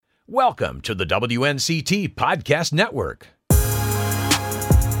Welcome to the WNCT Podcast Network.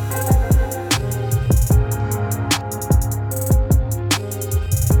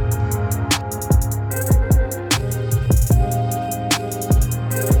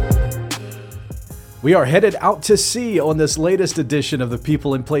 We are headed out to sea on this latest edition of the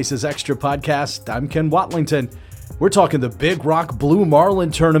People and Places Extra podcast. I'm Ken Watlington. We're talking the Big Rock Blue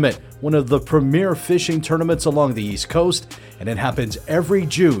Marlin Tournament, one of the premier fishing tournaments along the East Coast, and it happens every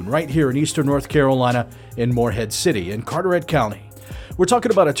June right here in Eastern North Carolina in Morehead City in Carteret County. We're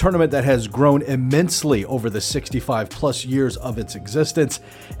talking about a tournament that has grown immensely over the 65 plus years of its existence,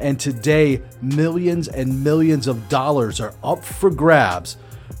 and today millions and millions of dollars are up for grabs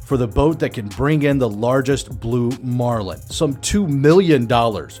for the boat that can bring in the largest blue marlin. Some $2 million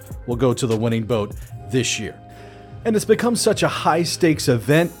will go to the winning boat this year. And it's become such a high-stakes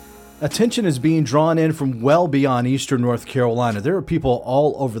event. Attention is being drawn in from well beyond Eastern North Carolina. There are people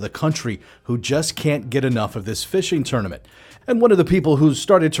all over the country who just can't get enough of this fishing tournament. And one of the people who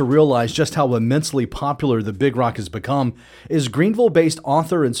started to realize just how immensely popular the Big Rock has become is Greenville-based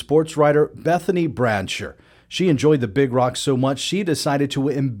author and sports writer Bethany Bradsher. She enjoyed the Big Rock so much, she decided to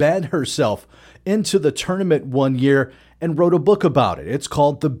embed herself into the tournament one year and wrote a book about it. It's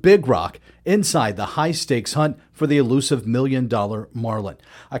called The Big Rock, Inside the High-Stakes Hunt for the Elusive Million-Dollar Marlin.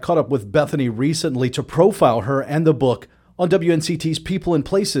 I caught up with Bethany recently to profile her and the book on WNCT's People and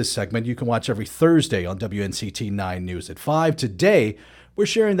Places segment. You can watch every Thursday on WNCT 9 News at 5. Today, we're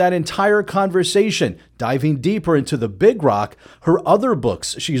sharing that entire conversation, diving deeper into the Big Rock, her other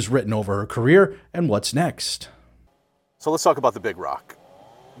books she's written over her career, and what's next. So let's talk about the Big Rock.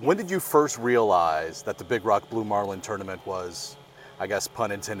 When did you first realize that the Big Rock Blue Marlin tournament was, I guess,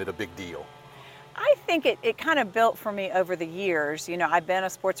 pun intended, a big deal? I think it kind of built for me over the years. You know, I've been a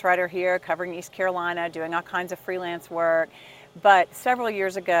sports writer here, covering East Carolina, doing all kinds of freelance work. But several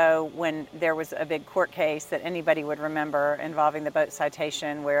years ago, when there was a big court case that anybody would remember involving the boat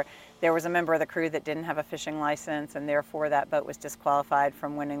citation, where there was a member of the crew that didn't have a fishing license and therefore that boat was disqualified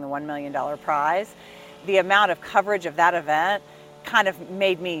from winning the $1 million prize, the amount of coverage of that event kind of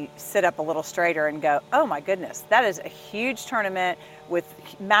made me sit up a little straighter and go, oh my goodness, that is a huge tournament with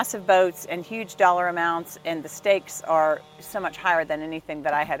massive boats and huge dollar amounts, and the stakes are so much higher than anything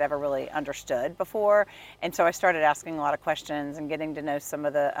that I had ever really understood before. And so I started asking a lot of questions and getting to know some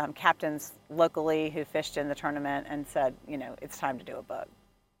of the captains locally who fished in the tournament, and said, you know, it's time to do a book.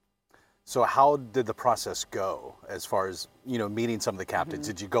 So how did the process go as far as, you know, meeting some of the captains?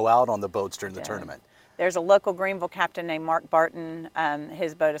 Did you go out on the boats during the tournament? There's a local Greenville captain named Mark Barton.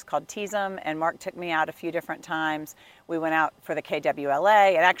 His boat is called Teasum, and Mark took me out a few different times. We went out for the KWLA,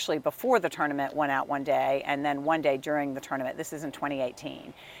 and actually before the tournament went out one day, and then one day during the tournament. This is in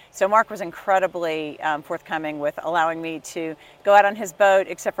 2018. So Mark was incredibly forthcoming with allowing me to go out on his boat,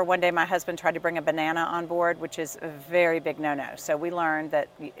 except for one day my husband tried to bring a banana on board, which is a very big no-no. So we learned that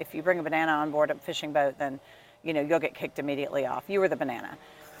if you bring a banana on board a fishing boat, then you know you'll get kicked immediately off. You were the banana.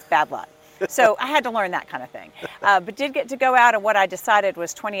 It's bad luck. So I had to learn that kind of thing, but did get to go out, and what I decided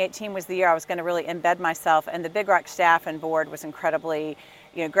was 2018 was the year I was going to really embed myself, and the Big Rock staff and board was incredibly,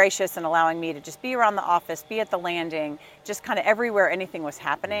 you know, gracious in allowing me to just be around the office, be at the landing, just kind of everywhere anything was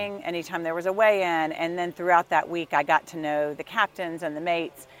happening, anytime there was a weigh-in. And then throughout that week, I got to know the captains and the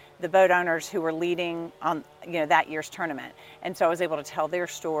mates, the boat owners who were leading on, you know, that year's tournament. And so I was able to tell their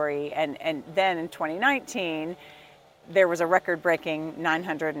story, and then in 2019, there was a record-breaking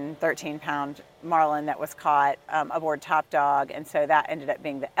 913-pound marlin that was caught aboard Top Dog, and so that ended up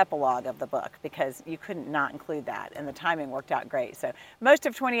being the epilogue of the book, because you couldn't not include that, and the timing worked out great. So most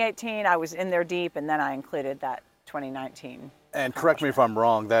of 2018, I was in there deep, and then I included that 2019. And correct me if I'm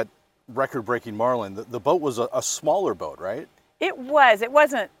wrong, that record-breaking marlin, the boat was a smaller boat, right? It was. It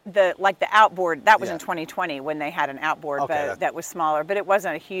wasn't the outboard. That was in 2020 when they had an outboard boat that was smaller, but it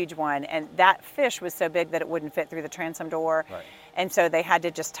wasn't a huge one. And that fish was so big that it wouldn't fit through the transom door. Right. And so they had to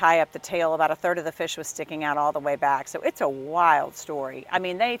just tie up the tail. About a third of the fish was sticking out all the way back. So it's a wild story. I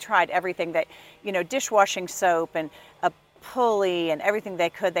mean, they tried everything that, you know, dishwashing soap and a pulley and everything they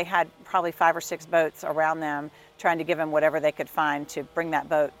could. They had probably 5 or 6 boats around them trying to give them whatever they could find to bring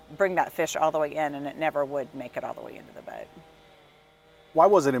that fish all the way in, and it never would make it all the way into the boat. Why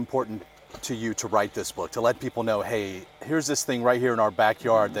was it important to you to write this book, to let people know, hey, here's this thing right here in our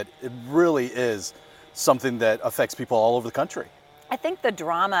backyard that it really is something that affects people all over the country? I think the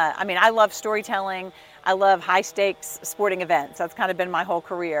drama, I mean, I love storytelling. I love high stakes sporting events. That's kind of been my whole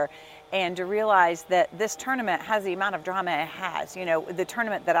career. And to realize that this tournament has the amount of drama it has. You know, the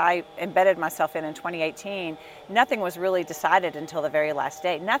tournament that I embedded myself in 2018, nothing was really decided until the very last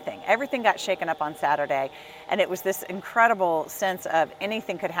day. Nothing. Everything got shaken up on Saturday. And it was this incredible sense of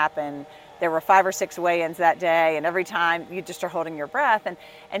anything could happen. There were 5 or 6 weigh-ins that day, and every time you just are holding your breath.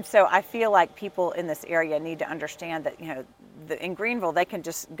 And so I feel like people in this area need to understand that, you know, in Greenville, they can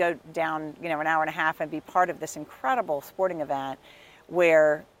just go down, you know, an hour and a half and be part of this incredible sporting event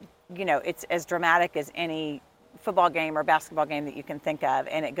where, you know, it's as dramatic as any football game or basketball game that you can think of,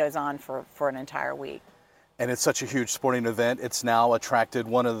 and it goes on for an entire week. And it's such a huge sporting event. It's now attracted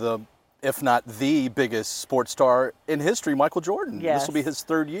one of the, if not the biggest sports star in history, Michael Jordan. Yes. This will be his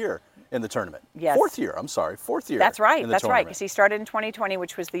 3rd year in the tournament. Yes. 4th year, I'm sorry, 4th year. That's right, in the that's right, tournament. because he started in 2020,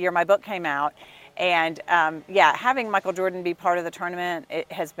 which was the year my book came out. And yeah, having Michael Jordan be part of the tournament,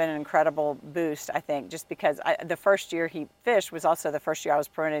 it has been an incredible boost, I think, just because the first year he fished was also the first year I was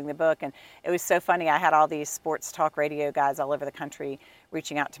promoting the book. And it was so funny. I had all these sports talk radio guys all over the country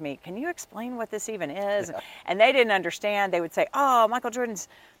reaching out to me. Can you explain what this even is? Yeah. And they didn't understand. They would say, oh, Michael Jordan's,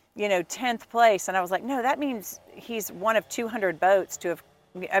 you know, 10th place. And I was like, no, that means he's one of 200 boats to have,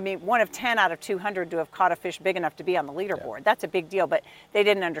 I mean, one of 10 out of 200 to have caught a fish big enough to be on the leaderboard. Yeah. That's a big deal, but they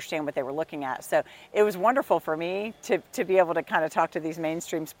didn't understand what they were looking at. So it was wonderful for me to be able to kind of talk to these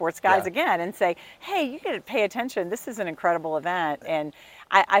mainstream sports guys again and say, hey, you got to pay attention. This is an incredible event. And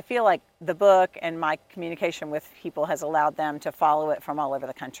I feel like the book and my communication with people has allowed them to follow it from all over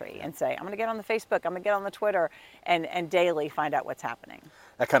the country and say, I'm going to get on the Facebook, I'm going to get on the Twitter, and daily find out what's happening.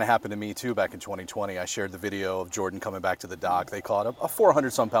 That kind of happened to me too back in 2020. I shared the video of Jordan coming back to the dock. They caught a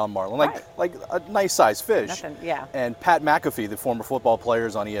 400-some-pound marlin, like a nice-sized fish. Nothing, yeah. And Pat McAfee, the former football player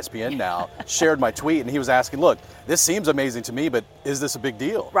is on ESPN now, shared my tweet, and he was asking, look, this seems amazing to me, but is this a big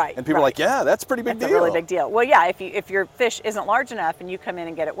deal? Right. And people are like, yeah, that's a pretty big deal. It's a really big deal. Well, yeah, if your fish isn't large enough and you come in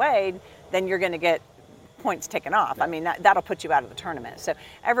and get it weighed, then you're going to get points taken off. Yeah. I mean, that'll put you out of the tournament. So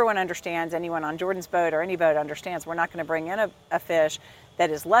everyone understands, anyone on Jordan's boat or any boat understands, we're not going to bring in a fish that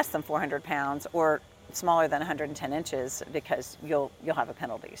is less than 400 pounds or smaller than 110 inches because you'll have a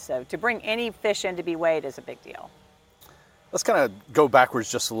penalty. So to bring any fish in to be weighed is a big deal. Let's kind of go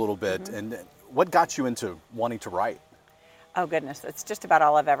backwards just a little bit. Mm-hmm. And what got you into wanting to write? Oh, goodness. It's just about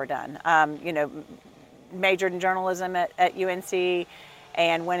all I've ever done. You know, majored in journalism at UNC,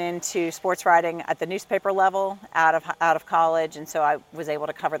 and went into sports writing at the newspaper level out of college. And so I was able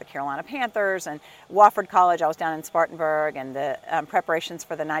to cover the Carolina Panthers and Wofford College. I was down in Spartanburg, and the preparations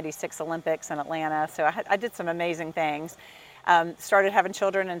for the '96 Olympics in Atlanta. So I did some amazing things. Started having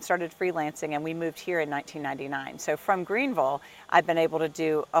children and started freelancing, and we moved here in 1999. So from Greenville, I've been able to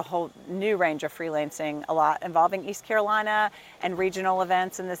do a whole new range of freelancing, a lot involving East Carolina and regional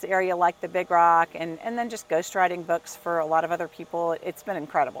events in this area like the Big Rock, and then just ghostwriting books for a lot of other people. It's been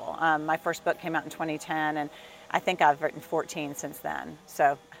incredible. My first book came out in 2010, and I think I've written 14 since then.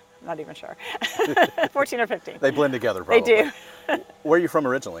 So not even sure. 14 or 15. They blend together, probably. They do. Where are you from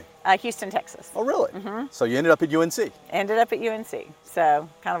originally? Houston, Texas. Oh, really? Mm-hmm. So you ended up at UNC. Ended up at UNC. So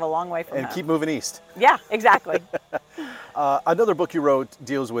kind of a long way from home. And keep moving east. Yeah, exactly. Another book you wrote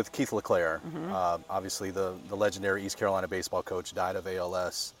deals with Keith LeClaire. Mm-hmm. Obviously, the legendary East Carolina baseball coach died of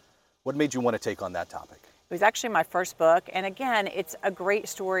ALS. What made you want to take on that topic? It was actually my first book. And again, it's a great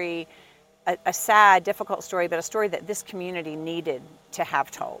story, a sad, difficult story, but a story that this community needed to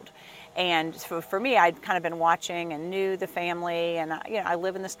have told. And for me, I'd kind of been watching and knew the family, and I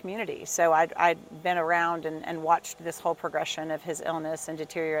live in this community. So I'd been around and watched this whole progression of his illness and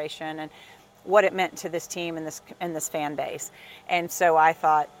deterioration and what it meant to this team and this fan base. And so I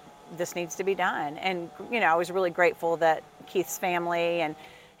thought, this needs to be done. And I was really grateful that Keith's family and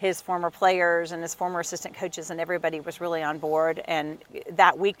his former players and his former assistant coaches and everybody was really on board. And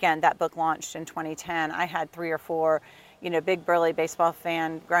that weekend, that book launched in 2010, I had 3 or 4 big burly baseball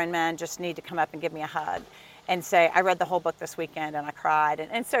fan, grown men just need to come up and give me a hug and say, I read the whole book this weekend and I cried.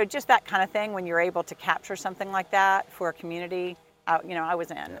 And so just that kind of thing, when you're able to capture something like that for a community, I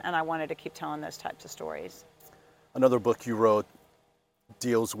was in, and I wanted to keep telling those types of stories. Another book you wrote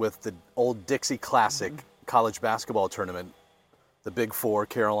deals with the old Dixie Classic college basketball tournament. The Big Four,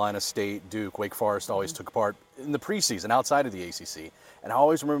 Carolina State, Duke, Wake Forest always took part in the preseason outside of the ACC. And I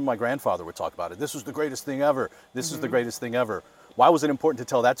always remember my grandfather would talk about it. This was the greatest thing ever. This is the greatest thing ever. Why was it important to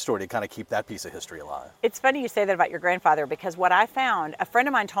tell that story to kind of keep that piece of history alive? It's funny you say that about your grandfather, because what I found, a friend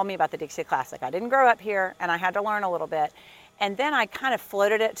of mine told me about the Dixie Classic. I didn't grow up here, and I had to learn a little bit. And then I kind of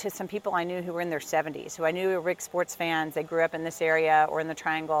floated it to some people I knew who were in their 70s, who I knew were big sports fans. They grew up in this area or in the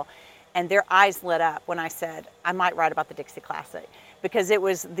Triangle. And their eyes lit up when I said, I might write about the Dixie Classic. because it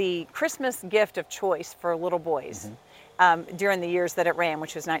was the Christmas gift of choice for little boys. During the years that it ran,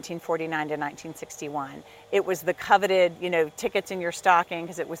 which was 1949 to 1961. It was the coveted, tickets in your stocking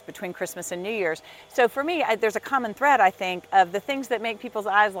because it was between Christmas and New Year's. So for me, there's a common thread, I think, of the things that make people's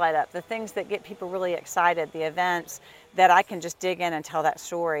eyes light up, the things that get people really excited, the events that I can just dig in and tell that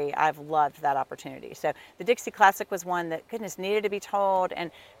story. I've loved that opportunity. So the Dixie Classic was one that, goodness, needed to be told.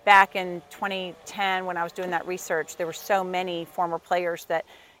 And back in 2010, when I was doing that research, there were so many former players that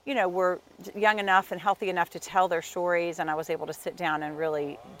were young enough and healthy enough to tell their stories, and I was able to sit down and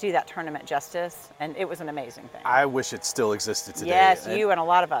really do that tournament justice, and it was an amazing thing. I wish it still existed today. Yes, you and a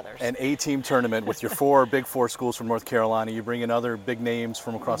lot of others. An 8-team tournament with your Big Four schools from North Carolina. You bring in other big names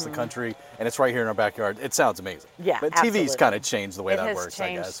from across the country, and it's right here in our backyard. It sounds amazing. Yeah, but absolutely. TV's kind of changed the way that works,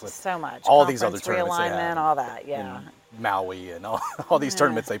 I guess. with so much. All these other tournaments they realignment, have, all that, yeah. And Maui and all these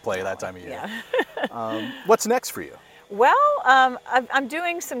tournaments they play that time of year. Yeah. What's next for you? Well, I'm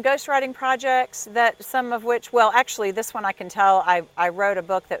doing some ghostwriting projects that some of which, well, actually this one I can tell, I wrote a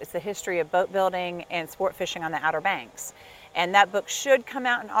book that was the history of boat building and sport fishing on the Outer Banks. And that book should come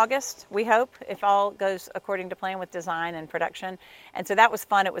out in August, we hope, if all goes according to plan with design and production. And so that was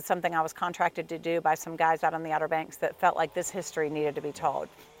fun. It was something I was contracted to do by some guys out on the Outer Banks that felt like this history needed to be told.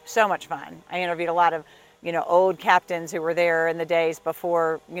 So much fun. I interviewed a lot of old captains who were there in the days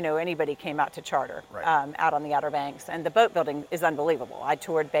before, anybody came out to charter out on the Outer Banks. And the boat building is unbelievable. I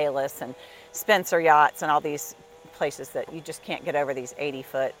toured Bayless and Spencer Yachts and all these places that you just can't get over, these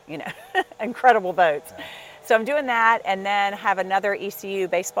 80-foot, incredible boats. Yeah. So I'm doing that, and then have another ECU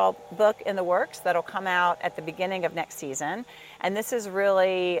baseball book in the works that'll come out at the beginning of next season. And this is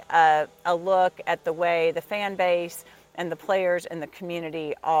really a look at the way the fan base and the players and the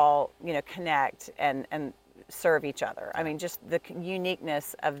community all, connect and serve each other. I mean, just the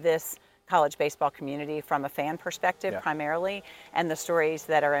uniqueness of this college baseball community from a fan perspective primarily, and the stories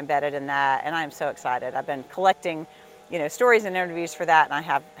that are embedded in that. And I'm so excited. I've been collecting, stories and interviews for that, and I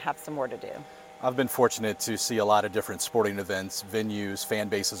have some more to do. I've been fortunate to see a lot of different sporting events, venues, fan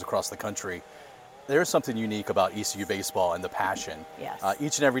bases across the country. There's something unique about ECU baseball and the passion. Yes.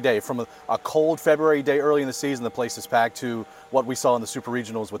 Each and every day, from a cold February day early in the season, the place is packed, to what we saw in the Super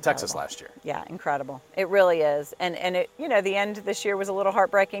Regionals with Texas last year. Yeah, incredible. It really is. And it, the end this year was a little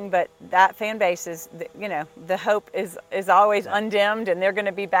heartbreaking, but that fan base is, the hope is always undimmed, and they're going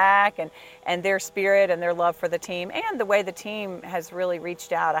to be back, and their spirit and their love for the team, and the way the team has really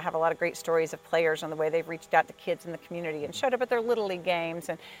reached out. I have a lot of great stories of players on the way they've reached out to kids in the community and showed up at their Little League games,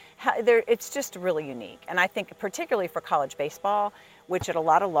 and it's just really unique. And I think particularly for college baseball, which at a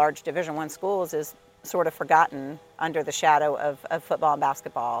lot of large Division I schools is sort of forgotten under the shadow of football and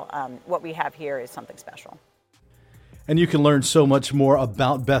basketball, what we have here is something special. And you can learn so much more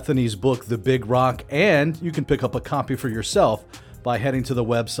about Bethany's book, The Big Rock, and you can pick up a copy for yourself by heading to the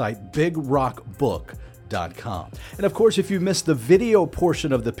website bigrockbook.com. And of course, if you missed the video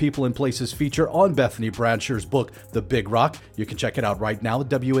portion of the People and Places feature on Bethany Bradsher's book, The Big Rock, you can check it out right now at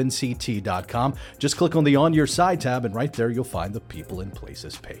WNCT.com. Just click on the On Your Side tab, and right there you'll find the People and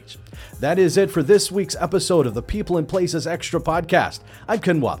Places page. That is it for this week's episode of the People and Places Extra Podcast. I'm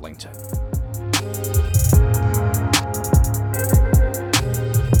Ken Watlington.